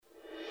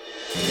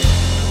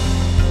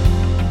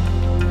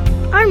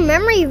our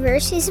memory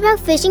verse is about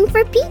fishing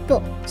for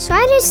people. So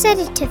I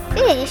decided to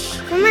fish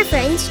for my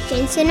friends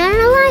Jensen and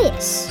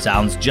Elias.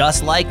 Sounds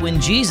just like when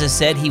Jesus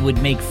said he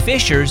would make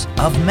fishers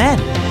of men.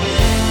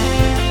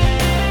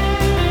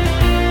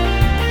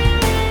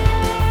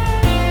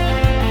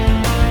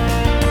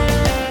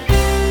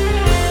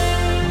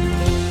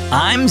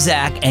 I'm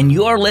Zach, and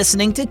you're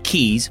listening to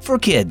Keys for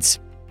Kids.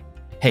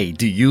 Hey,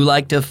 do you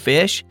like to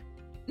fish?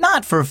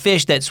 Not for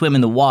fish that swim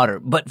in the water,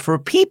 but for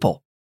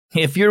people.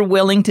 If you're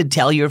willing to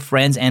tell your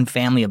friends and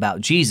family about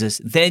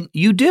Jesus, then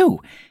you do.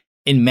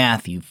 In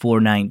Matthew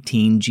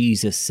 4:19,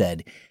 Jesus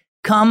said,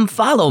 "Come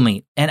follow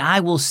me, and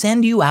I will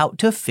send you out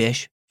to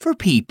fish for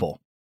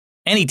people."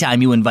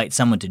 Anytime you invite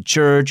someone to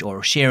church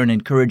or share an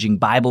encouraging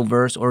Bible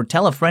verse or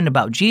tell a friend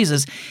about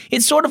Jesus,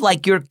 it's sort of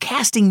like you're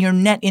casting your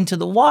net into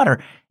the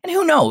water. And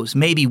who knows,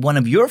 maybe one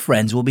of your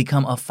friends will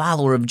become a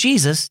follower of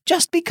Jesus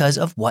just because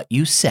of what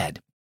you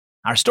said.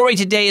 Our story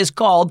today is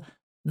called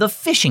The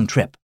Fishing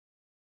Trip.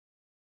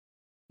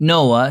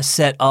 Noah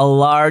set a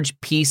large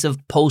piece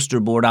of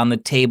poster board on the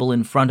table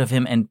in front of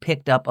him and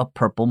picked up a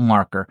purple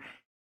marker.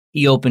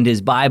 He opened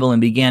his Bible and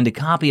began to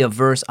copy a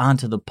verse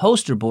onto the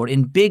poster board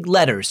in big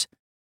letters.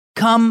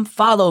 "Come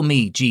follow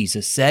me,"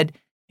 Jesus said,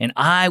 "and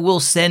I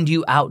will send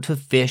you out to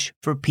fish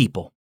for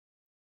people."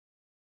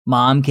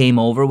 Mom came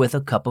over with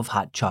a cup of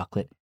hot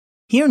chocolate.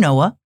 "Here,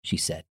 Noah," she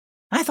said.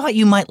 "I thought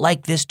you might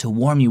like this to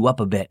warm you up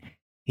a bit.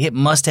 It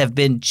must have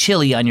been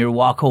chilly on your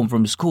walk home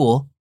from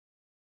school."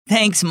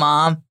 "Thanks,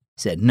 Mom,"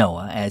 said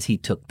Noah as he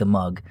took the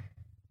mug.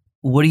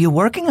 "What are you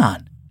working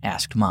on?"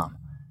 asked Mom.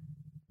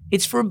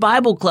 "It's for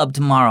Bible Club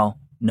tomorrow,"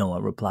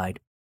 Noah replied.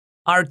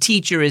 "Our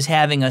teacher is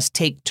having us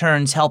take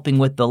turns helping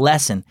with the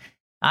lesson.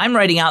 I'm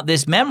writing out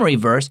this memory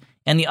verse,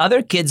 and the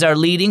other kids are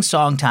leading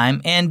song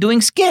time and doing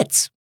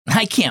skits.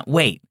 I can't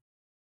wait."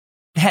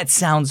 "That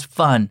sounds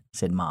fun,"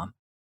 said Mom.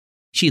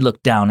 She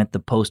looked down at the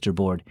poster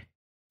board.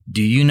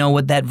 "Do you know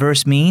what that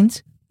verse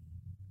means?"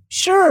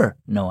 "Sure,"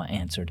 Noah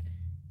answered.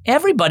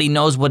 "Everybody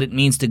knows what it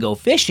means to go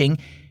fishing,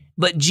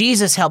 but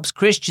Jesus helps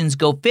Christians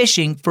go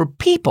fishing for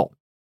people.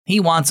 He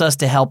wants us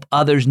to help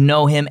others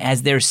know him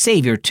as their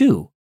Savior,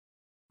 too."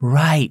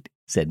 "Right,"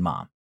 said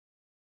Mom.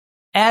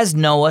 As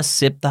Noah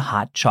sipped the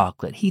hot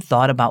chocolate, he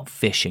thought about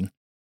fishing,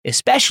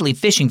 especially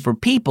fishing for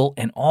people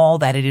and all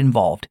that it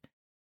involved.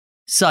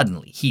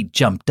 Suddenly, he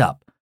jumped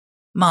up.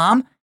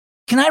 "Mom,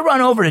 can I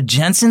run over to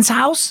Jensen's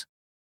house?"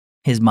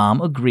 His mom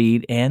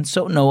agreed, and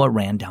so Noah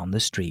ran down the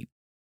street.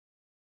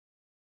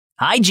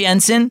 "Hi,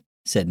 Jensen,"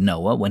 said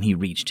Noah when he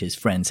reached his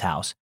friend's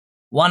house.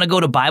 "Want to go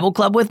to Bible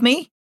Club with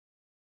me?"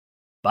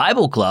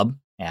 "Bible Club?"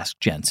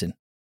 asked Jensen.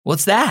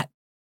 "What's that?"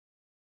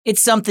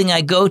 "It's something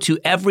I go to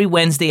every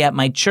Wednesday at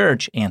my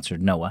church,"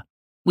 answered Noah.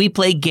 "We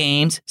play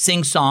games,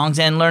 sing songs,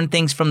 and learn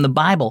things from the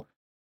Bible.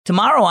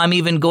 Tomorrow I'm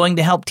even going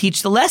to help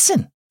teach the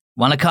lesson.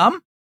 Want to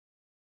come?"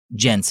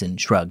 Jensen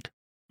shrugged.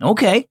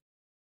 "Okay."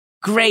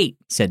 "Great,"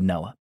 said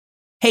Noah.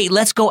 "Hey,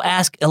 let's go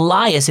ask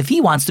Elias if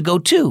he wants to go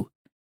too."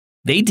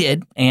 They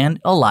did, and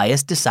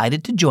Elias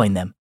decided to join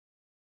them.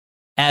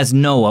 As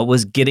Noah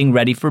was getting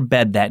ready for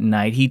bed that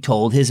night, he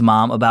told his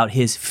mom about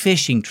his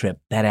fishing trip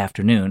that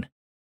afternoon.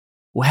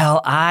 "Well,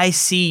 I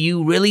see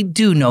you really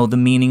do know the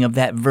meaning of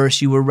that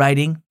verse you were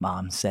writing,"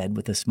 Mom said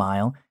with a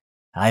smile.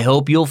 "I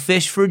hope you'll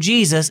fish for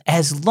Jesus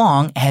as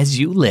long as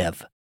you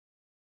live."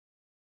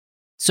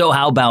 So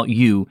how about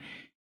you?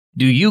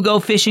 Do you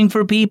go fishing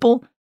for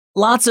people?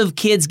 Lots of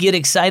kids get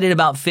excited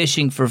about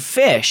fishing for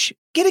fish.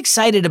 Get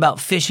excited about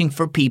fishing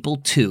for people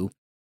too.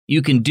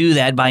 You can do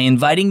that by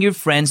inviting your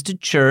friends to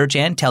church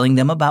and telling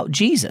them about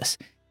Jesus.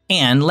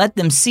 And let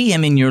them see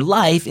him in your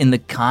life in the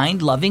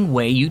kind, loving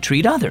way you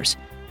treat others.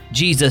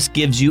 Jesus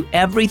gives you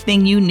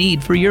everything you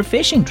need for your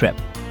fishing trip.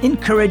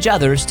 Encourage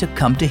others to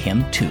come to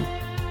him too.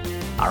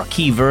 Our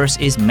key verse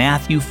is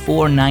Matthew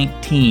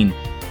 4:19.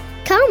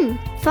 "Come,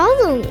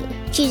 follow me,"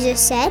 Jesus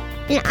said,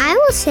 "and I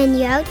will send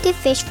you out to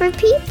fish for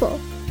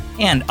people."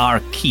 And our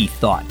key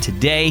thought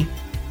today,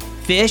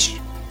 fish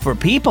for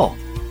people.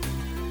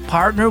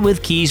 Partner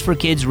with Keys for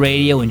Kids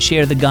Radio and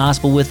share the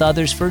gospel with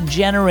others for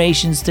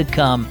generations to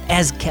come.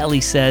 As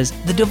Kelly says,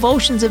 the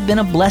devotions have been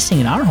a blessing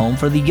in our home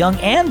for the young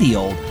and the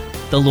old.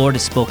 The Lord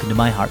has spoken to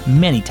my heart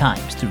many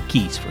times through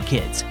Keys for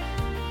Kids.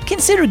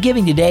 Consider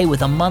giving today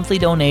with a monthly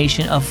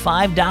donation of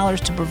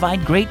 $5 to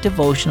provide great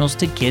devotionals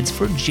to kids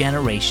for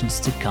generations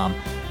to come.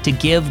 To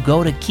give,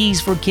 go to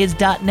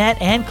keysforkids.net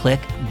and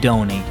click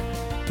Donate.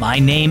 My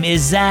name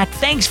is Zach.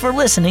 Thanks for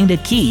listening to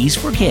Keys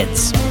for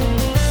Kids.